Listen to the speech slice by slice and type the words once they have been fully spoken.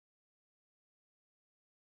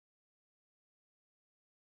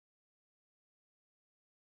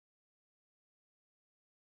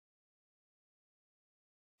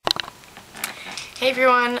Hey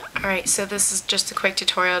everyone! Alright, so this is just a quick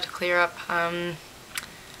tutorial to clear up a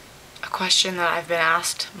question that I've been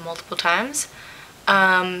asked multiple times.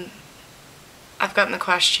 I've gotten the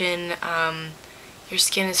question, your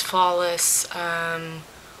skin is flawless,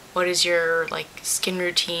 what is your skin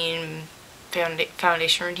routine,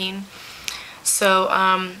 foundation routine? So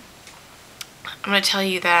I'm going to tell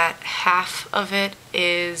you that half of it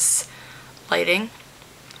is lighting.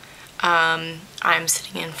 I'm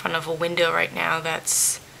sitting in front of a window right now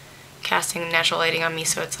that's casting natural lighting on me,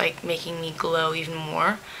 so it's like making me glow even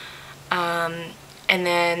more. And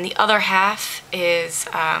then the other half is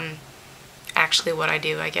actually what I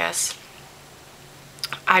do, I guess.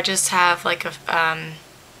 I just have like a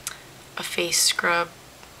face scrub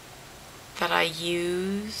that I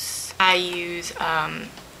use. I use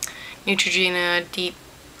Neutrogena Deep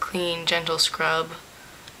Clean Gentle Scrub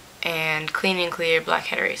and Clean and Clear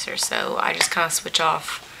Blackhead Eraser, so I just kind of switch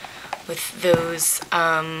off with those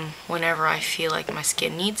whenever I feel like my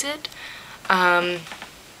skin needs it.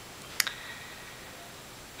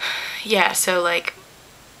 Yeah, so like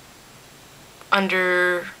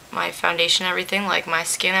under my foundation and everything, like my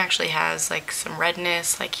skin actually has like some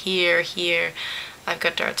redness, like here, I've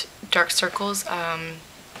got dark circles, and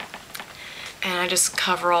I just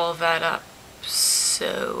cover all of that up.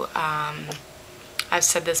 So I've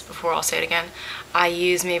said this before, I'll say it again. I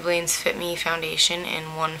use Maybelline's Fit Me foundation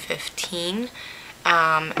in 115,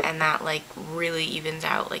 and that like really evens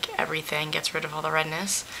out like everything, gets rid of all the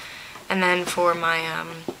redness. And then for my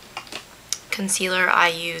concealer, I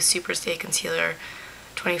use Superstay Concealer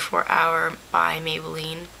 24 Hour by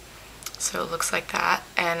Maybelline. So it looks like that.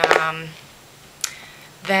 And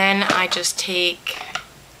then I just take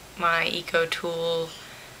my Eco Tool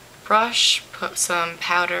brush, put some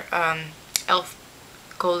powder, e.l.f.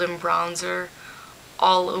 golden bronzer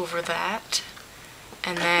all over that,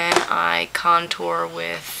 and then I contour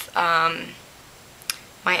with my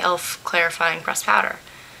e.l.f. clarifying pressed powder.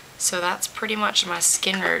 So that's pretty much my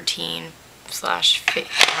skin routine slash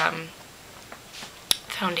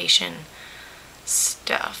foundation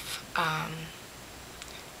stuff.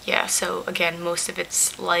 Yeah, so again, most of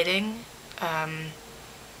it's lighting. I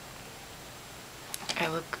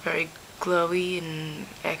look very glowy and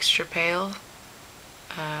extra pale.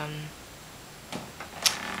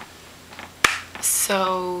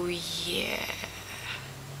 So yeah,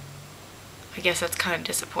 I guess that's kind of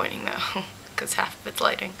disappointing though, because half of it's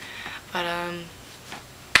lighting. But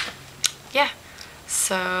yeah,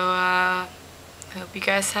 so I hope you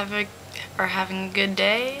guys are having a good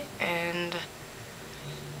day, and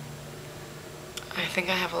I think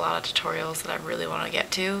I have a lot of tutorials that I really want to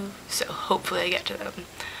get to, so hopefully I get to them.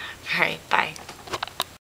 Alright,